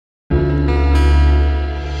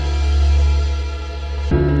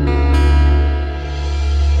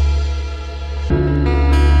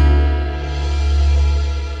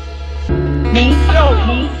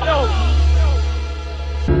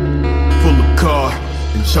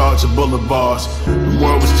in charge of boulevards. The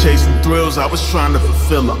world was chasing thrills, I was trying to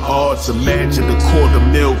fulfill the odds. Imagine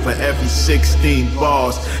 $250,000 for every 16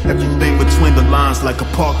 bars. Everything between the lines like a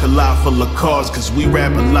parking lot full of cars. Cause we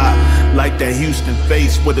rap a lot, like that Houston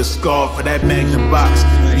face with a scar for that Magnum box.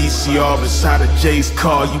 VCR beside of Jay's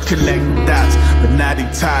car, you connect the dots. But now they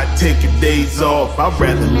tired taking days off, I'd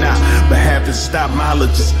rather not. But having stop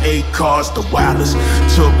mileage is 8 cars, the wildest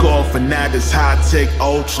took off. And now this high-tech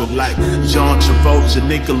ultra like John Travolta,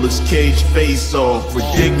 Nicolas Cage face off.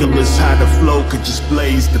 Ridiculous how the flow could just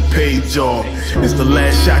blaze the page off. It's the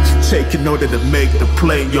last shot you take in order to make the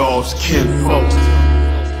playoffs, kinfolk.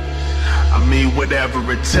 I mean, whatever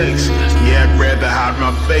it takes. Yeah, I'd rather hide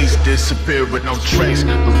my face, disappear with no trace.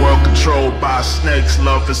 The world controlled by snakes,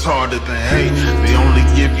 love is harder than hate. They only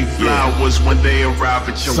give you flowers when they arrive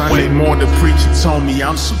at your Sunday morning, the preacher told me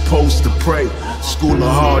I'm supposed to pray. School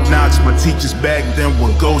of hard knocks, my teachers back then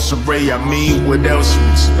were Ghost Array. I mean, what else you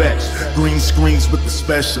expect? Green screens with the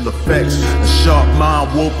special effects. A sharp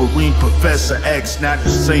mind, Wolverine, Professor X. Not the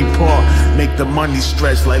same part, make the money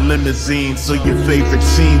stretch like limousines. So your favorite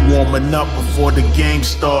team warming up before the game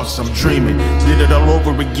starts. I'm dreaming, did it all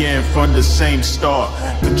over again from the same start.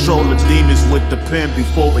 Control the demons with the pen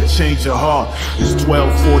before it change your heart. It's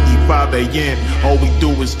 12:45 a.m. All we do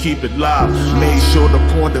is keep it live. Made sure the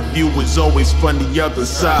point of view is always from the other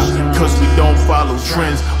side. Cause we don't follow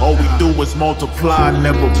trends, all we do is multiply,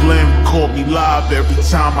 never blend. Caught me live every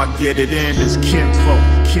time I get it in. It's kinfolk,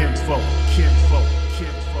 kinfolk, kinfolk,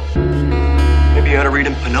 kinfolk. Maybe you ought to read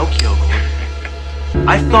him Pinocchio, Gordon.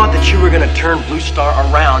 I thought that you were gonna turn Blue Star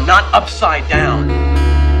around, not upside down.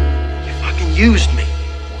 You fucking used me.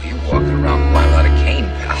 Well, you walking around blind without a cane,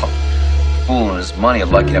 pal. A fool and his money are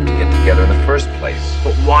lucky enough to get together in the first place.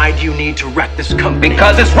 But why do you need to wreck this company?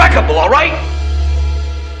 Because it's wreckable, all right?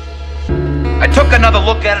 I took another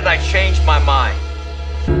look at it and I changed my mind.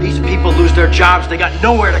 These people lose their jobs, they got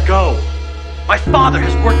nowhere to go. My father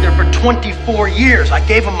has worked there for 24 years. I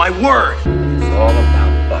gave him my word. It's all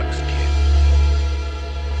about bucks, kid.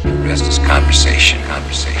 The rest is conversation,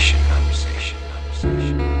 conversation, conversation, conversation.